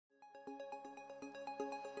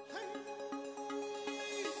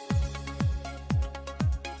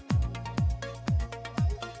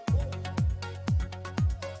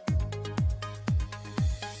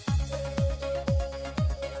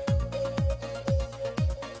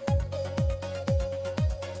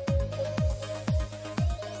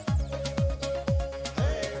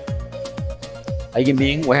Aigi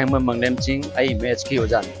ming wahang mangnam ching ai match ki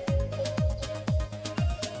ojan.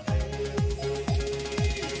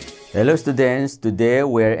 Hello students, today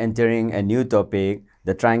we are entering a new topic,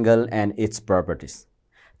 the triangle and its properties.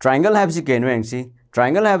 Triangle have the kenwangsi,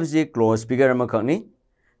 triangle have the close figure makani,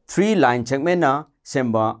 3 line segment na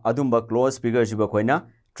semba adumba close figure siba koina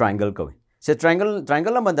triangle kawi. Se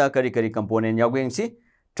triangle amada kari component yawengsi,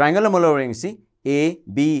 triangle amalorengsi A,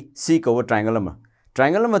 B, C ko triangle ama.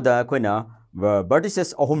 Triangle amada koina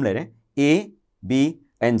vertices ahum lere A, B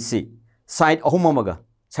and C. Side ahum amaga.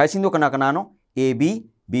 Side sing kana no A, B,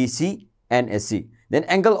 B, C and S, C. Then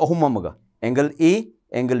angle ahum amaga. Angle A,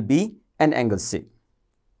 angle B and angle C.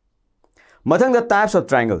 Mathang the types of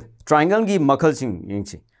triangle. Triangle gi makhal sing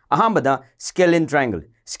yingsi. Ahambada scalene triangle.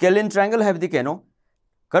 Scalene triangle have the keno.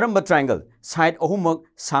 Karamba triangle. Side ahum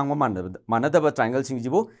sangma manadaba triangle sing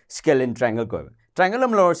jibu scalene triangle ko. Triangle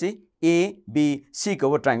am lower si A, B, C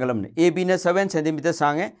ko triangle am. A, B na 7 cm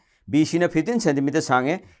sange. B, C na 15 cm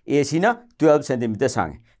sange. A, C na 12 cm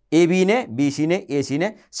sange. A, B ne, B, C ne, A, C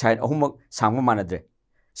ne side ahum sangma manadre.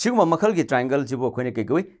 Sigma makhal ki triangle jibu koine ke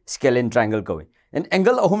koi scalene triangle ko. And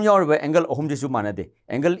angle ahum yaw angle ahum jisu manade.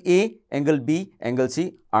 Angle A, angle B, angle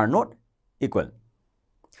C are not equal.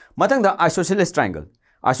 Matang the isosceles triangle.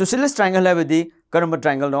 Isosceles triangle have the karamba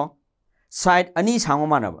triangle no side ani sangma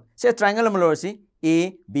manaba. Say triangle amalor si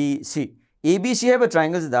A, B, C. A, B, C have a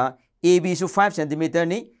triangles da A, B su 5 cm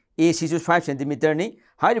ni A, C su 5 cm ni.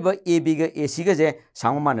 However, A, B ga A, C ga je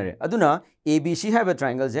sangma manare. Aduna A, B, C have a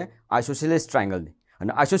triangle je isosceles triangle ni.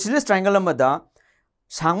 And isosceles triangle amada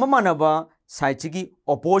sangma manaba side chigi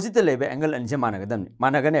opposite lebe angle anje managadam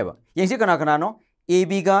managaneba. Yengsi kana no A,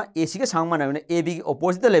 B ga A, C ga sangma manabne A, B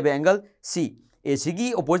opposite lebe angle C. A, C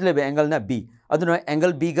gi opposite lebe angle na B. Aduna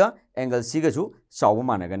angle B ga angle C ga su sawba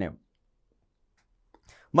managaneba.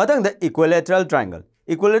 Madang the equilateral triangle.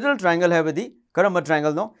 Equilateral triangle have the karamba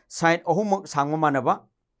triangle no side ahum sangma manaba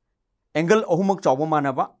angle ahum chawba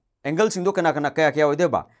manaba. Angle singdo kana kaya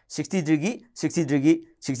odeba 60 degree 60 degree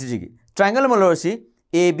 60 degree. Triangle malorsi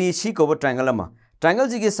A, B, C ko triangle ama. Triangle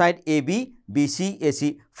jigi side A, B, B, C, A,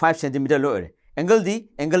 C 5 cm lower. Angle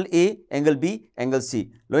D, angle A, angle B, angle C.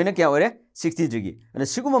 Loina kya ore 60 degree. And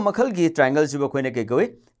siguma makhal gi triangle jiba koine ke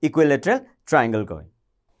koi equilateral triangle koi.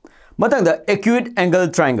 Matang the acute angle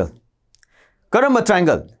triangle. Karamba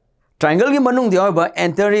triangle. Triangle gi manung dia ba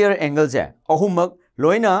anterior angle je. Ahumak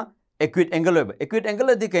loina acute angle hoba. Acute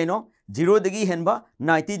angle adi kaino 0 degi henba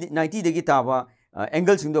 90 degi taba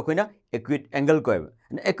angle singdo koina acute angle ko.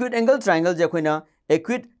 Acute angle triangle je koina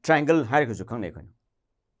acute triangle har ko khang ne koina.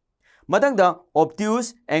 Madang da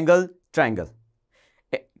obtuse angle triangle.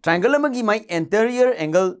 Triangle amagi my anterior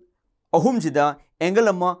angle ahum jida angle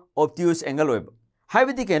ama obtuse angle hoba.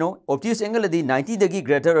 Habiti kaino obtuse angle adi 90 degi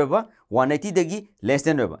greater hoba 180 degi less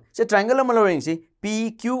than hoba. So triangle ama lowering si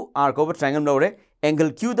PQR ko triangle lowre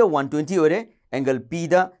angle Q da 120 ore angle P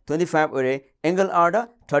da 25 ore angle R da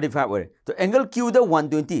 35 ore. So angle Q da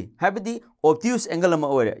 120 habiti obtuse angle ama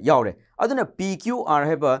ore yaure. Aduna PQR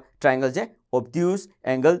have triangle je obtuse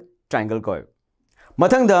angle triangle ko.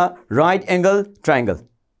 Mathang da right angle triangle.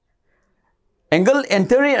 Angle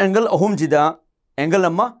anterior angle ahum jida angle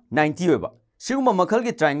ama 90 hoba. Siguma makhal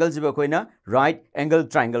ki triangle jiba koina right angle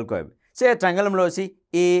triangle ko. Say triangle amlo si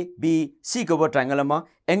A, B, C ko triangle ama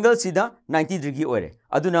angle sida 90 degree ore.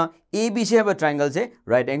 Aduna A, B, C have a triangle je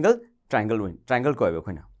right angle triangle ko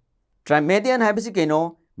koina. Median have si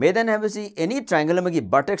keno median have si any triangle amagi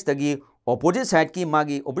vertex tagi opposite side ki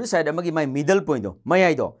magi opposite side amagi my middle point do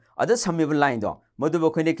mayai do other sumable line do madu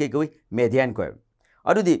koine ke koi median ko.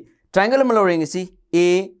 Adudi triangle amlo ring si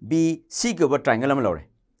A, B, C ko triangle amlo.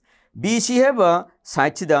 B, C have a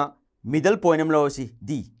side sida middle point amlo si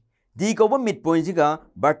D. D ko midpoint jiga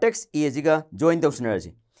vertex A jiga join tausinara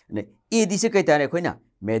ji. A D se kai tare koina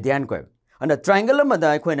median ko. And triangle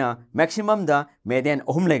amada koina maximum da median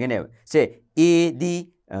ahum legene. Say A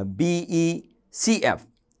D B E C F.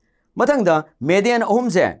 Matang da median ahum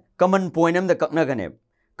je common point am da kakna gane.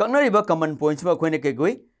 Kakna riba common points ba koina ke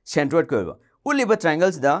goi centroid ko. Uliba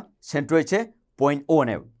triangles da centroid che point O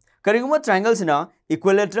ne. Karinguma triangles na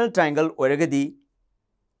equilateral triangle oragadi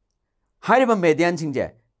hariba median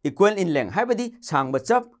singje equal in length habadi sang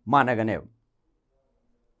bachap managane.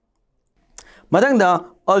 Madang da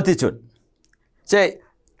altitude. Say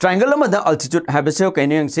triangle amada altitude habase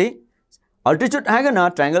kaineng si altitude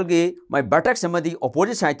hagana triangle ki my vertex amadi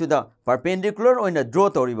opposite side to the perpendicular oina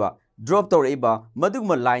drop toriba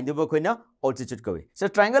madugma line duba koina altitude ko. So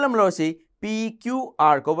triangle amlo si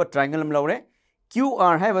PQR ko triangle amlo re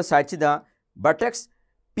QR have a side the vertex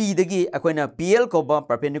P degi akoina PL ko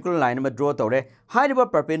perpendicular line ma draw tore high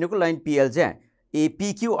perpendicular line PL je a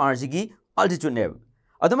PQR jigi altitude neb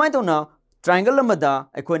adumai tona triangle amada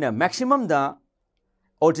akoina maximum da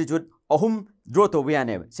altitude ahum draw to we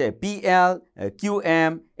neb say PL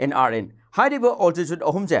QM and RN hariba altitude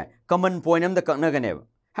ahum je common point am da kakna ganeb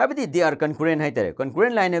habidi they are concurrent hai tare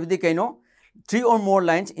concurrent line habidi kaino 3 or more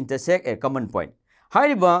lines intersect a common point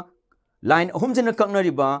hariba line ahum jena kakna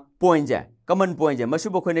riba point je common point je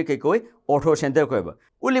masubo khoine ke koi ortho center ko ba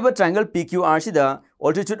uliba triangle PQR si da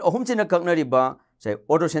altitude ahum jena kakna riba say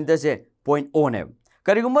ortho center se point O ne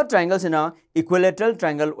karigumba triangle sina equilateral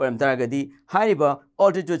triangle oram taragadi hariba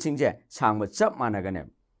altitude singje sangba chap managane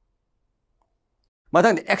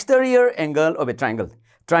mathang exterior angle of a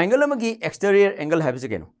triangle amagi exterior angle habise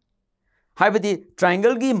keno habidi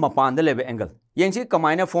triangle gi mapan da lebe angle yengsi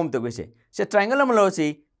kamaina form to gese se triangle amlo si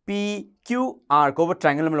PQR ko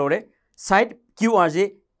triangle amlo re side QR je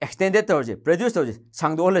extended toje produce toje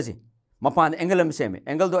sangdo holaji mapan angle am same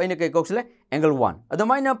angle do ina kai koksle angle 1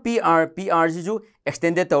 adomaina PR ji ju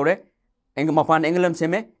extended tore angle mapan angle am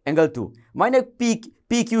same angle 2 maina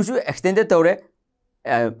PQ ju extended tore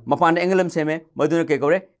mapan angle am same maduna kai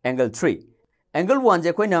kore angle 3 angle 1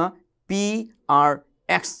 je koina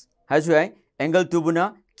PRX hasu ai angle 2 buna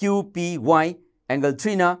QPY angle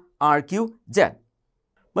 3 na RQZ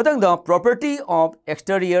matang the property of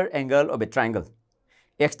exterior angle of a triangle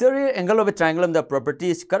exterior angle of a triangle the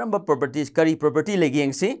properties karamba properties kari property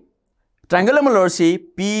leging si triangle amlor si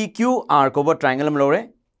PQR ko triangle amlore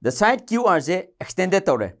the side QR je extended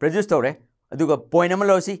tore produce tore aduga point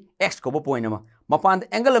amlor si x ko point ama mapan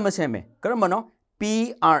angle am same karamba no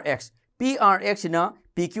PRX na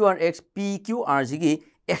PQRX PQR gi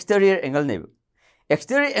exterior angle ne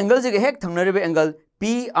exterior angle je hek thangnaribe angle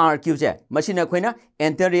PRQ je machine khoina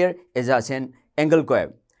anterior adjacent angle ko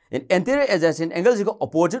in anterior adjacent angle is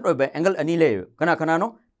opposite of angle ani layer kana no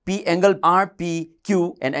P angle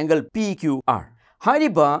RPQ and angle PQR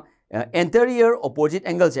hariba anterior opposite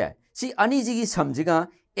angle je si ani ji gi samjiga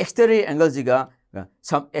exterior angle jiga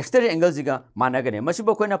some exterior angle jiga managane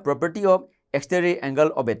masibo koina property of exterior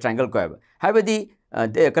angle of a triangle ko habadi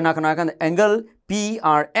kana kan angle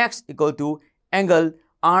PRX equal to angle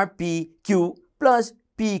RPQ plus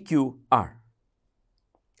PQR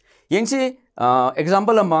yengsi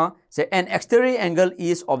example ama say an exterior angle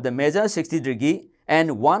is of the measure 60 degree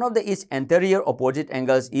and one of the its anterior opposite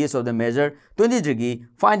angles is of the measure 20 degree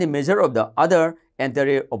find the measure of the other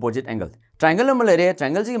anterior opposite angle triangle amalere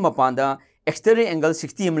triangle ji mapanda exterior angle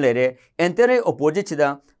 60 amalere anterior opposite sida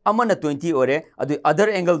amana 20 ore adu other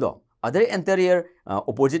angle do other anterior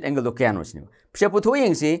opposite angle do kya no sini pse putho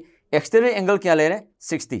yengsi exterior angle kya lere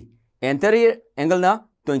 60 anterior angle na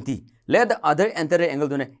 20 let the other anterior angle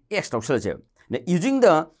do x total je using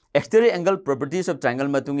the exterior angle properties of triangle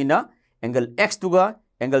matungina angle x to ga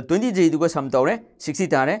angle 20 degree to ga sum tore 60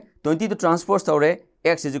 tare 20 to transpose tore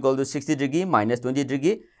x is equal to 60 degree minus 20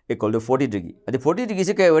 degree equal to 40 degree at the 40 degree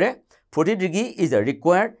se kai ore 40 degree is the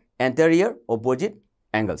required anterior opposite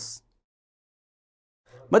angles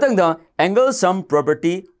matang the angle sum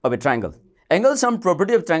property of a triangle angle sum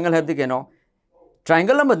property of triangle have the keno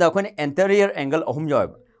triangle amada khone anterior angle ahum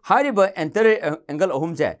job hariba anterior angle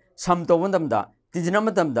ahum je sum to bandam da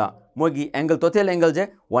tijinamatamda mogi angle total angle je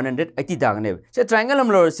 180 dagne se triangle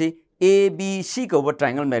amlor si ABC ko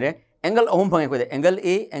triangle mere angle ahum phange ko angle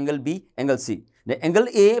A angle B angle C the angle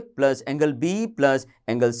A plus angle B plus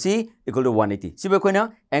angle C equal to 180 sibe koina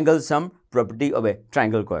angle sum property of a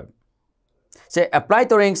triangle ko say apply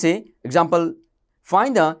to ring say example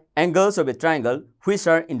find the angles of a triangle which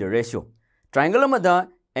are in the ratio triangle amada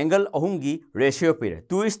angle ahum gi ratio pire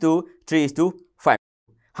 2:3:5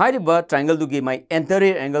 hariba triangle du gi my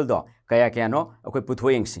anterior angle do kaya no akoi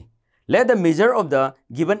puthoying si let the measure of the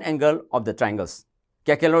given angle of the triangles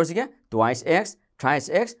kya kya lor si kya twice x thrice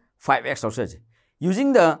x 5x also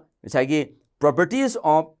using the sagi properties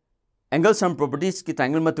of angle sum properties ki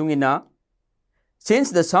triangle matungina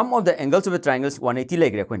since the sum of the angles of a triangle is 180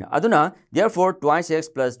 like rekoina aduna therefore twice x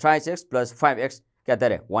plus thrice x plus 5x kya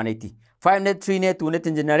tare 180 5 ne 3 ne 2 ne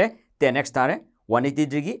 3 jinare 10x tare 180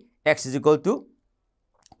 degree x is equal to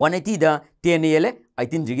 180 da 10 yele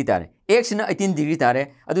 18 degree tare x na 18 degree tare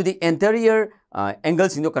adu the anterior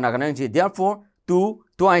angles indo kana kana ji therefore 2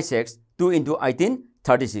 twice x 2 into 18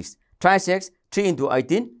 36 thrice x 3 into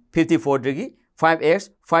 18 54 degree 5x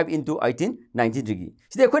 5 into 18 90 degree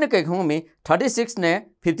side khone kai khong me 36 ne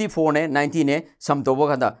 54 ne 90 ne sum to ba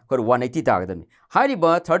khada ko 180 ta gadani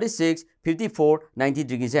hariba 36 54 90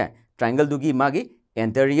 degree se triangle dugi magi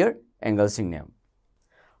anterior angle sing ne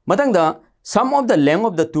matang da sum of the length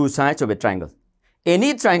of the two sides of a triangle any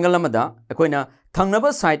triangle amada akoina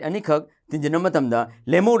thangnaba side ani khak tinjina matamda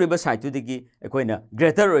lemo riba side tu digi akoina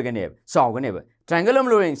greater organe sawgane triangle am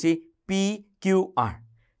loring si PQR.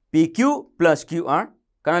 PQ plus QR.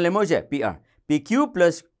 Kana lemo je PR. PQ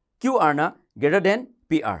plus QR na greater than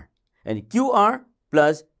PR. And QR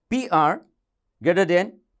plus PR greater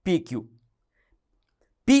than PQ.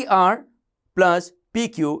 PR plus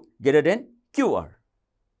PQ greater than QR.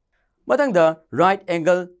 Matang the right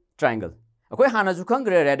angle triangle. Akoi hana ju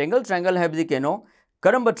khangre right angle triangle habdi keno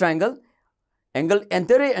karamba triangle angle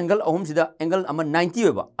anterior angle ahum sida angle ama 90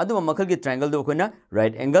 oba aduma makhal gi triangle do koina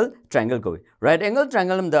right angle triangle koi. Right angle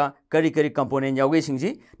triangle da kari component yawge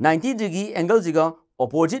singji 90 degree angle jiga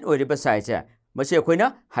opposite oriba side cha masi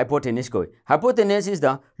koina hypotenuse koi. Hypotenuse is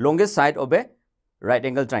the longest side of a right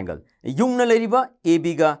angle triangle. Yung na leriba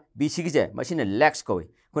AB ga BC gi je masi na legs koi.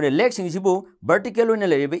 Kone leg sing sibu vertical na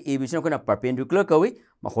leriba AB sina koina perpendicular koi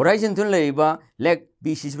ma horizontal leriba leg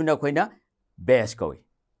BC sina koina base koi.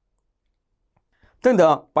 Then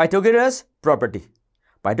the Pythagoras property.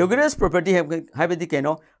 Pythagoras property have the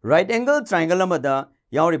keno right angle triangle amada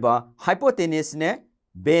yauriba hypotenuse ne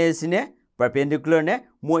base ne perpendicular ne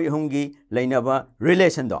moi hungi lainaba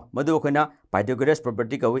relation do madu koina Pythagoras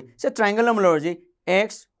property kawi se triangle amology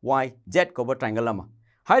x y z ko triangle ama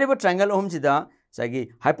hariba triangle hom sida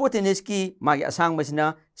sagi hypotenuse ki magi asang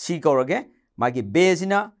masina c koroge magi base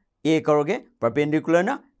na a koroge perpendicular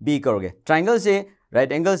na b koroge triangle se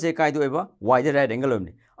right angle se kai do eba y the right angle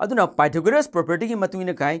omni aduna Pythagoras property ki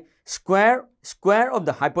matungina kai square of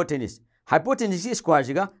the hypotenuse square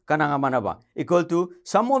jiga kananga manaba equal to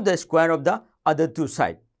sum of the square of the other two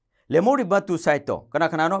side lemoriba two side to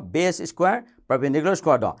kana no base square perpendicular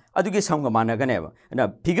square do adugi sum ga managaneba na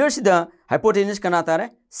figure sida hypotenuse kana tare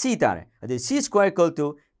c tare adi c square equal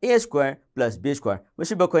to a square plus b square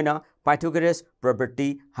masiba koina Pythagoras property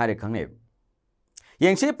hare khangne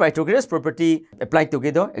yengsi Pythagoras property apply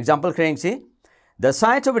together example khrengsi the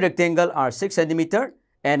sides of a rectangle are 6 cm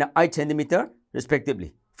and 8 cm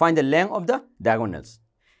respectively. Find the length of the diagonals.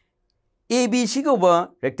 ABC ko ba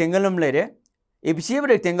rectangle am lere ABC ba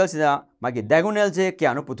rectangle sida magi diagonal je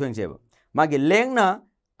kyano putheng je ba magi length na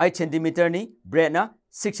 8 cm ni breadth na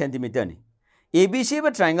 6 cm ni ABC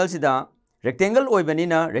ba triangle sida rectangle oibani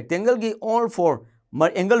na rectangle gi all four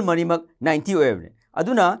angle marimak 90 oibne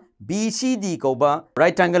aduna BCD ko ba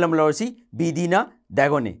right triangle am lorsi BD na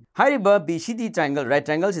diagonal hariba BCD triangle right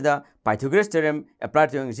triangle sida Pythagoras theorem apply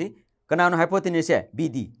toyangsi kanano hypotenuse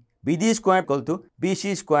BD square equal to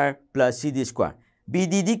BC square plus CD square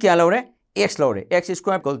BDD kya lore x lore x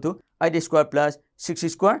square equal to 8 square plus 6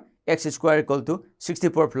 square x square equal to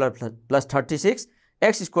 64 plus 36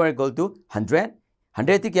 x square equal to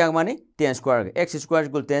 100 ti kya mane 10 square x square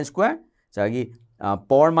equal to 10 square sagi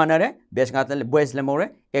power manare base ngata base lemore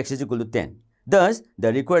x is equal to 10 thus the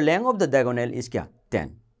required length of the diagonal is kya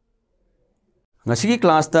 10 ngasi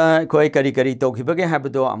class ta koi kari to khibage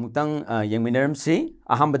habdo amutang yengminaram si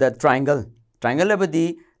ahambada triangle abadi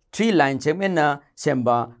 3 line segment na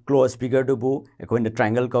semba close figure dubu ekoina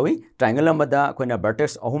triangle kawi triangle amada ekoina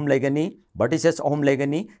vertex ahum legani vertices ahum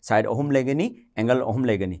legani side ahum legani angle ahum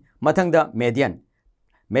legani mathangda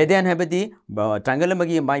median habadi triangle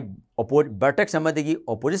amagi my opposite vertex amadagi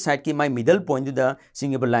opposite side ki my middle point da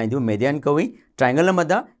singable line du median kawi triangle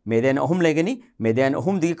amada median ahum legani median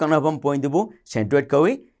ahum digi kanabam point du centroid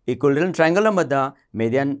kawi equilateral triangle amada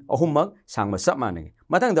median ahum mak sangma sap managi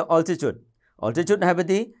mathangda altitude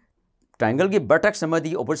habadi triangle ki vertex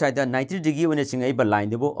amadi opposite side da 90 degree when singai ba line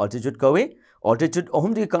du altitude kawi altitude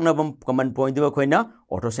ahum digi kanabam common point du koina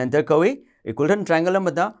orthocenter kawi equilateral triangle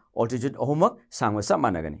amada altitude ahum mak sangma sap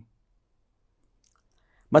managani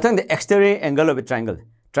mathang the exterior angle of a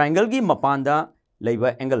triangle gi mapanda leiba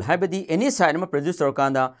angle habadi any side ma produce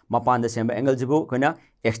torkanda mapanda semba angle jibu koina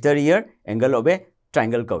exterior angle of a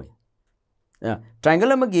triangle kawi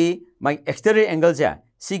triangle amagi my exterior angle ja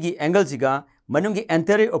sigi angle jiga manungi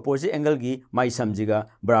anterior opposite angle gi my sum jiga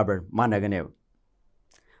barabar managane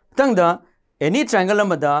tangda any triangle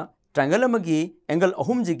amada triangle amagi angle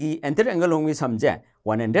ahum jigi anterior angle hongi sum ja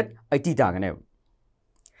 180 dagane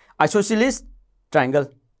isosceles triangle.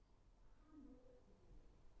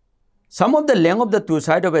 Sum of the length of the two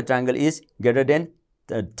sides of a triangle is greater than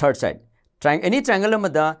the third side. Any triangle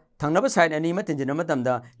amada thangnaba side ani ma tinjina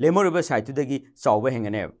matamda lemoriba side to dagi chawba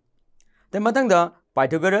hengane. Then matangda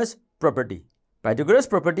Pythagoras property. Pythagoras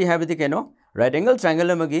property have the keno right angle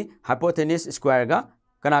triangle amagi hypotenuse square ga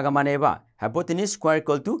kanaga maneba hypotenuse square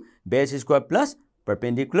equal to base square plus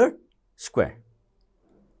perpendicular square.